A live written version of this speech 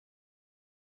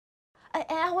And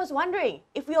I was wondering,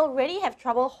 if we already have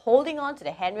trouble holding on to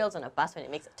the handrails on a bus when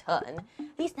it makes a turn,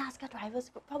 these NASCAR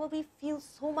drivers would probably feel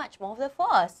so much more of the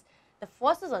force. The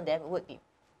forces on them would be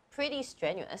pretty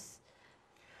strenuous.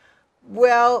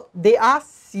 Well, they are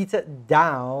seated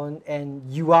down and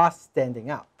you are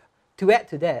standing up. To add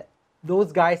to that,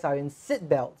 those guys are in seat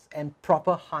belts and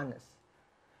proper harness.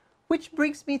 Which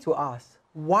brings me to ask,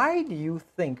 why do you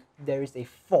think there is a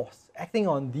force acting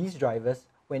on these drivers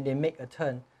when they make a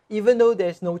turn, even though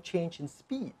there's no change in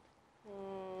speed?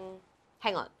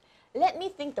 Hang on. Let me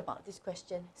think about this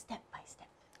question step by step.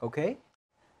 Okay?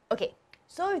 Okay,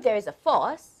 so if there is a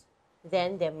force,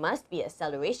 then there must be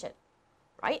acceleration,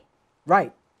 right?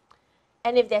 Right.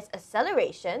 And if there's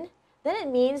acceleration, then it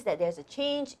means that there's a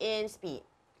change in speed,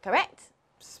 correct?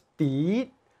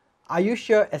 Speed? Are you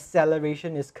sure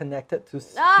acceleration is connected to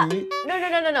speed?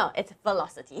 No. It's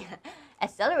velocity.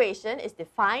 Acceleration is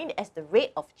defined as the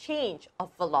rate of change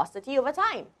of velocity over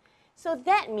time. So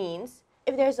that means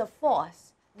if there's a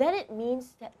force, then it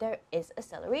means that there is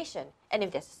acceleration. And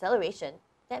if there's acceleration,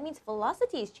 that means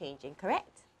velocity is changing,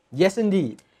 correct? Yes,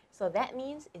 indeed. So that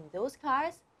means in those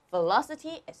cars,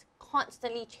 velocity is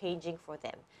constantly changing for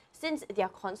them, since they are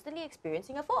constantly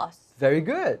experiencing a force. Very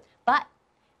good. But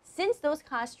since those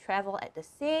cars travel at the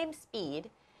same speed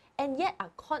and yet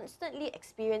are constantly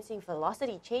experiencing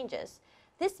velocity changes,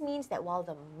 this means that while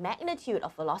the magnitude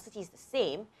of velocity is the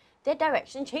same, their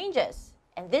direction changes.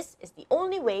 And this is the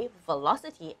only way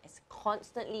velocity is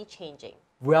constantly changing.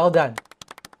 Well done.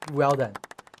 Well done.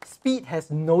 Speed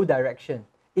has no direction.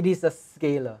 It is a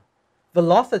scalar.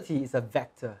 Velocity is a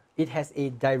vector. It has a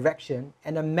direction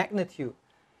and a magnitude.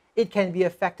 It can be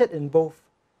affected in both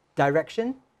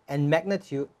direction and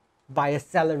magnitude by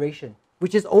acceleration,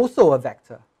 which is also a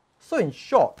vector. So in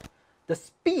short, the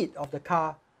speed of the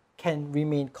car can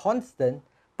remain constant,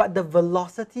 but the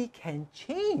velocity can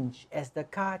change as the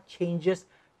car changes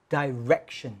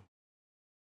direction.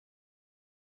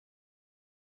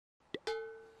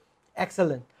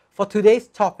 Excellent. For today's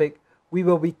topic, we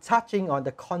will be touching on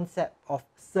the concept of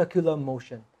circular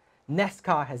motion.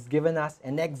 NASCAR has given us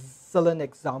an excellent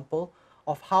example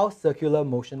of how circular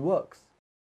motion works.